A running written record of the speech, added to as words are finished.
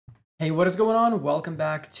Hey, what is going on? Welcome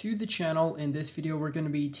back to the channel. In this video, we're going to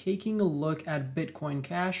be taking a look at Bitcoin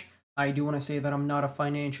Cash. I do want to say that I'm not a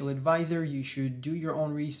financial advisor. You should do your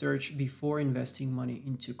own research before investing money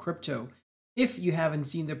into crypto. If you haven't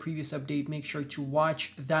seen the previous update, make sure to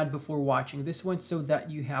watch that before watching this one so that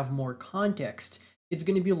you have more context. It's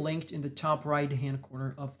going to be linked in the top right-hand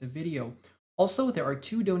corner of the video. Also, there are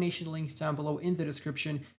two donation links down below in the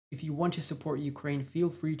description. If you want to support Ukraine, feel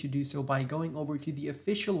free to do so by going over to the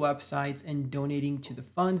official websites and donating to the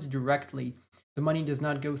funds directly. The money does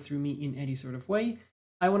not go through me in any sort of way.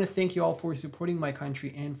 I want to thank you all for supporting my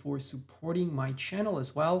country and for supporting my channel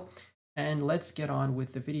as well. And let's get on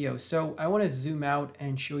with the video. So I want to zoom out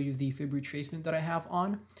and show you the fib retracement that I have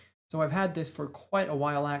on. So I've had this for quite a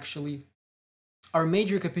while actually. Our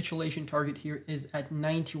major capitulation target here is at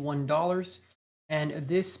 $91. And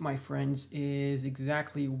this, my friends, is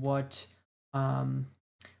exactly what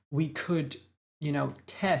we could,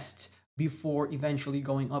 test before eventually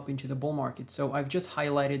going up into the bull market. So I've just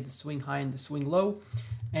highlighted the swing high and the swing low,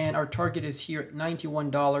 and our target is here at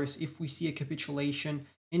 $91. If we see a capitulation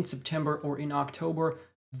in September or in October,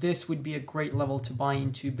 this would be a great level to buy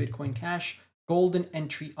into Bitcoin Cash. Golden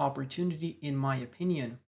entry opportunity, in my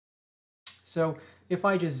opinion. So if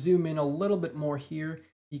I just zoom in a little bit more here,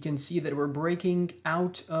 you can see that we're breaking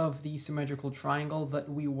out of the symmetrical triangle that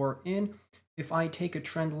we were in. If I take a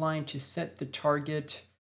trend line to set the target,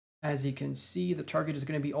 as you can see, the target is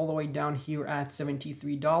going to be all the way down here at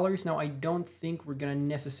 $73. Now, I don't think we're going to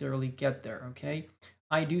necessarily get there, okay?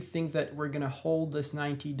 I do think that we're going to hold this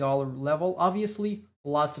 $90 level. Obviously,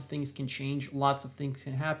 lots of things can change. Lots of things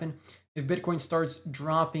can happen. If Bitcoin starts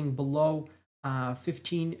dropping below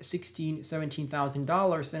 $15,000, $16,000,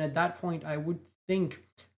 $17,000, then at that point, I would think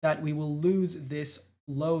that we will lose this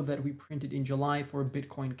low that we printed in July for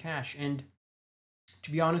Bitcoin Cash. And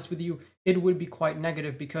to be honest with you, it would be quite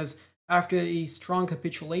negative because after a strong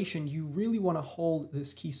capitulation, you really want to hold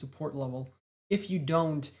this key support level. If you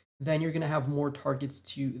don't, then you're going to have more targets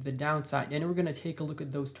to the downside. And we're going to take a look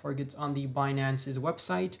at those targets on the Binance's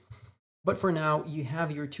website. But for now, you have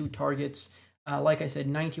your two targets. Like I said,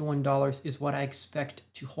 $91 is what I expect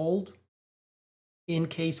to hold in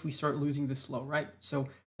case we start losing this low, right? So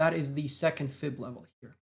that is the second fib level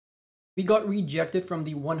here. We got rejected from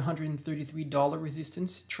the $133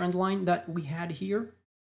 resistance trend line that we had here.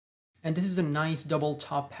 And this is a nice double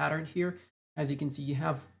top pattern here. As you can see, you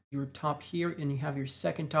have your top here and you have your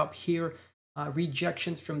second top here.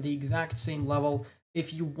 Rejections from the exact same level.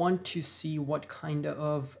 If you want to see what kind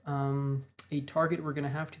of a target we're going to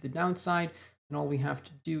have to the downside, and all we have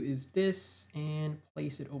to do is this and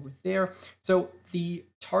place it over there. So the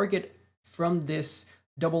target from this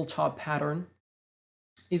double top pattern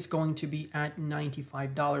is going to be at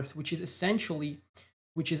 $95, which is essentially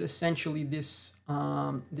this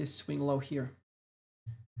this swing low here.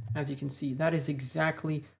 As you can see, that is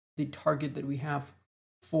exactly the target that we have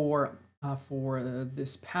for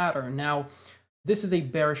this pattern. Now, this is a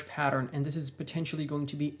bearish pattern, and this is potentially going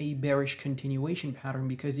to be a bearish continuation pattern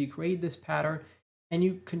because you create this pattern and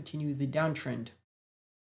you continue the downtrend.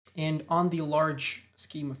 And on the large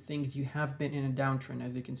scheme of things, you have been in a downtrend,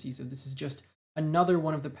 as you can see. So this is just another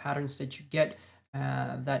one of the patterns that you get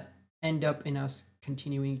that end up in us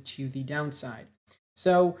continuing to the downside.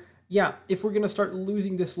 So yeah, if we're going to start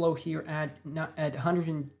losing this low here at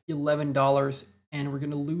 $111, and we're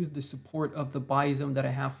going to lose the support of the buy zone that I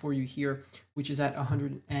have for you here, which is at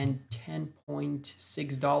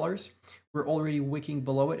 $110.6. We're already wicking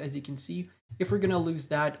below it, as you can see. If we're going to lose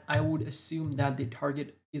that, I would assume that the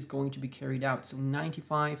target is going to be carried out. So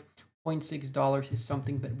 $95.6 is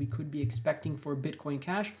something that we could be expecting for Bitcoin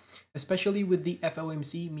Cash, especially with the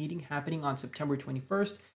FOMC meeting happening on September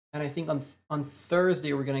 21st. And I think on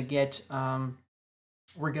Thursday, we're going to get the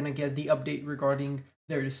update regarding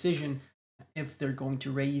their decision if they're going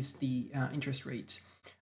to raise the interest rates.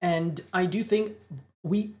 And I do think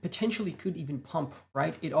we potentially could even pump,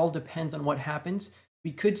 right? It all depends on what happens.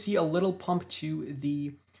 We could see a little pump to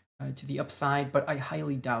the upside, but I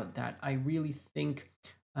highly doubt that. I really think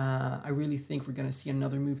we're going to see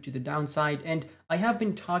another move to the downside. And I have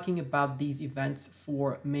been talking about these events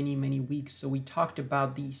for many, many weeks. So we talked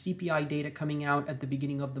about the CPI data coming out at the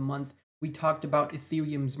beginning of the month. We talked about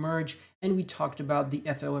Ethereum's merge, and we talked about the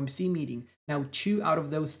FOMC meeting. Now, 2 out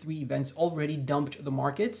of those 3 events already dumped the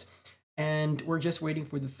markets, and we're just waiting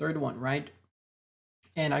for the third one, right?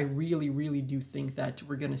 And I really, really do think that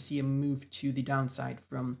we're going to see a move to the downside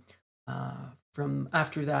from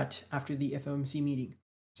after the FOMC meeting.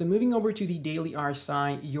 So moving over to the daily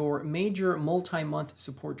RSI, your major multi-month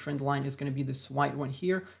support trend line is going to be this white one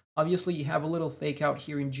here, Obviously, you have a little fake out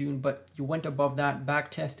here in June, but you went above that,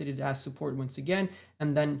 back tested it as support once again,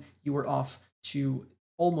 and then you were off to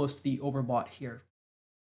almost the overbought here.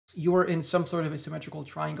 You are in some sort of a symmetrical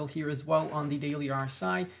triangle here as well on the daily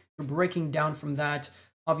RSI. You're breaking down from that.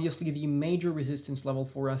 Obviously, the major resistance level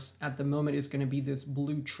for us at the moment is going to be this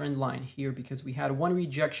blue trend line here, because we had one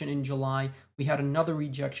rejection in July, we had another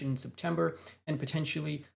rejection in September, and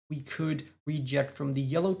potentially we could reject from the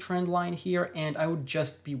yellow trend line here, and I would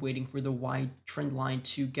just be waiting for the white trend line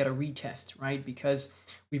to get a retest, right? Because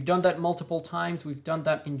we've done that multiple times. We've done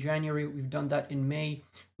that in January, we've done that in May,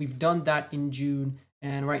 we've done that in June,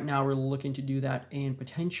 and right now we're looking to do that in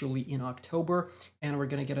potentially in October, and we're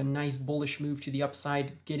going to get a nice bullish move to the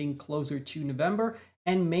upside, getting closer to November,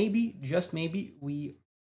 and maybe, just maybe, we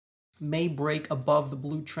may break above the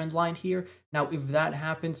blue trend line here. Now, if that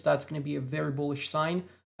happens, that's going to be a very bullish sign.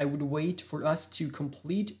 I would wait for us to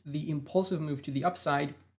complete the impulsive move to the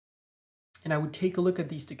upside, and I would take a look at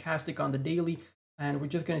the stochastic on the daily, and we're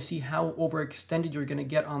just going to see how overextended you're going to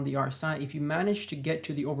get on the RSI. If you manage to get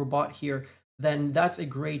to the overbought here, then that's a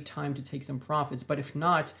great time to take some profits. But if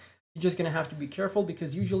not, you're just going to have to be careful,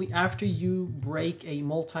 because usually after you break a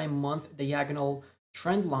multi-month diagonal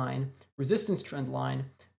trend line, resistance trend line,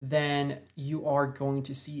 then you are going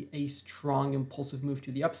to see a strong impulsive move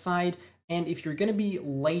to the upside. And if you're going to be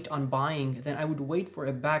late on buying, then I would wait for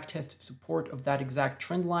a back test of support of that exact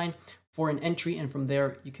trend line for an entry, and from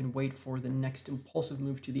there you can wait for the next impulsive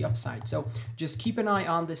move to the upside. So just keep an eye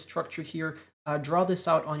on this structure here. Draw this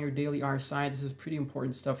out on your daily RSI. This is pretty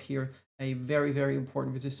important stuff here. A very, very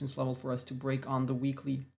important resistance level for us to break on the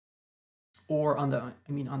weekly, or on the,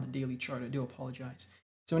 on the daily chart. I do apologize.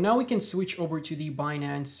 So now we can switch over to the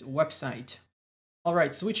Binance website. All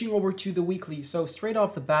right, switching over to the weekly. So straight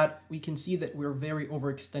off the bat, we can see that we're very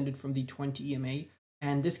overextended from the 20 EMA.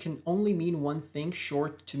 And this can only mean one thing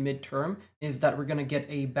short to midterm, is that we're going to get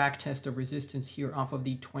a back test of resistance here off of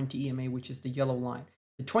the 20 EMA, which is the yellow line.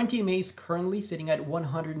 The 20 EMA is currently sitting at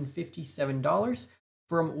 $157.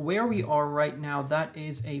 From where we are right now, that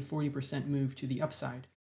is a 40% move to the upside.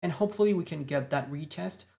 And hopefully we can get that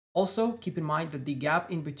retest. Also, keep in mind that the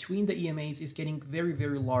gap in between the EMAs is getting very,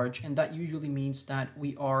 very large, and that usually means that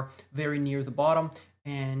we are very near the bottom,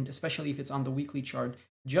 and especially if it's on the weekly chart.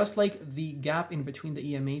 Just like the gap in between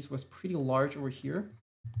the EMAs was pretty large over here.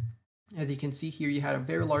 As you can see here, you had a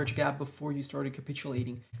very large gap before you started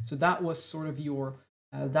capitulating. So that was sort of your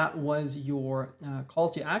call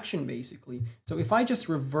to action, basically. So if I just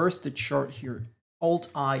reverse the chart here,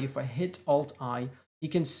 Alt-I, if I hit Alt-I, you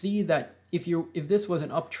can see that if this was an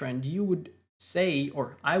uptrend, you would say,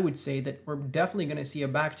 or I would say, that we're definitely going to see a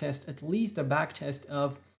back test, at least a back test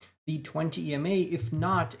of the 20 EMA, if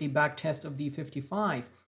not a back test of the 55,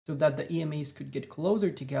 so that the EMAs could get closer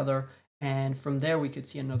together, and from there we could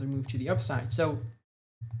see another move to the upside. So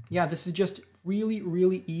yeah, this is just really,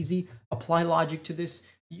 really easy. Apply logic to this.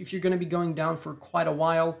 If you're going to be going down for quite a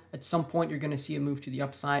while, at some point you're going to see a move to the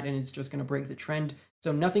upside, and it's just going to break the trend.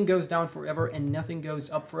 So nothing goes down forever and nothing goes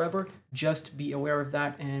up forever. Just be aware of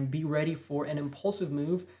that and be ready for an impulsive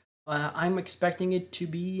move. I'm expecting it to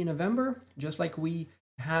be in November, just like we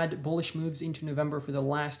had bullish moves into November for the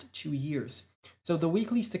last 2 years. So the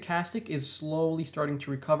weekly stochastic is slowly starting to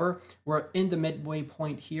recover. We're in the midway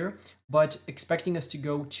point here, but expecting us to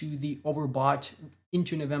go to the overbought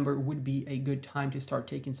into November would be a good time to start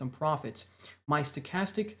taking some profits. My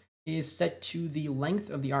stochastic is set to the length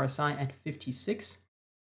of the RSI at 56.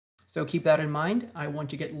 So keep that in mind. I want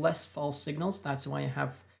to get less false signals. That's why I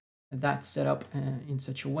have that set up in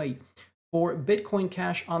such a way. For Bitcoin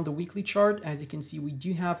Cash on the weekly chart, as you can see, we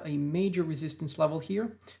do have a major resistance level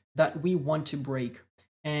here that we want to break.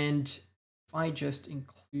 And if I just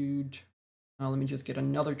include, let me just get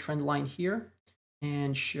another trend line here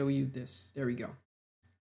and show you this. There we go.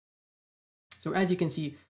 So as you can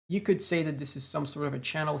see, you could say that this is some sort of a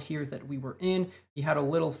channel here that we were in. You had a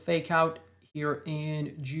little fake out here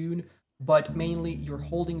in June, but mainly you're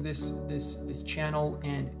holding this channel,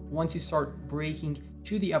 and once you start breaking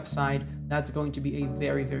to the upside, that's going to be a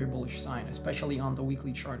very, very bullish sign, especially on the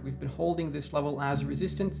weekly chart. We've been holding this level as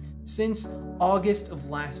resistance since August of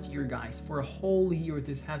last year, guys. For a whole year,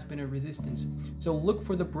 this has been a resistance. So look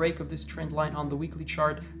for the break of this trend line on the weekly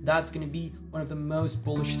chart. That's going to be one of the most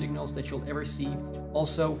bullish signals that you'll ever see.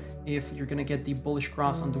 Also, if you're going to get the bullish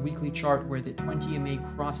cross on the weekly chart where the 20 EMA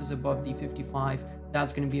crosses above the 55,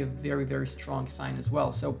 that's going to be a very, very strong sign as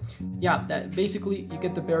well. So yeah, that basically you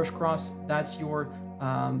get the bearish cross, that's your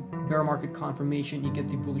bear market confirmation. You get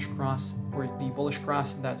the bullish cross, or the bullish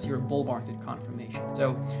cross, that's your bull market confirmation.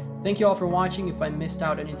 So thank you all for watching. If I missed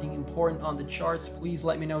out anything important on the charts, please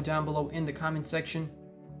let me know down below in the comment section.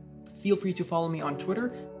 Feel free to follow me on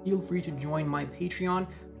Twitter. Feel free to join my Patreon.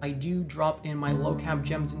 I do drop in my low cap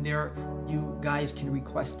gems in there. You guys can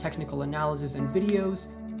request technical analysis and videos.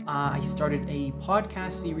 I started a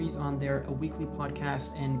podcast series on there, a weekly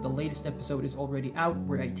podcast, and the latest episode is already out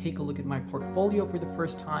where I take a look at my portfolio for the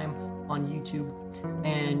first time on YouTube.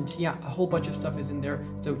 And yeah, a whole bunch of stuff is in there.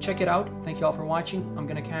 So check it out. Thank you all for watching. I'm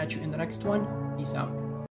gonna catch you in the next one. Peace out.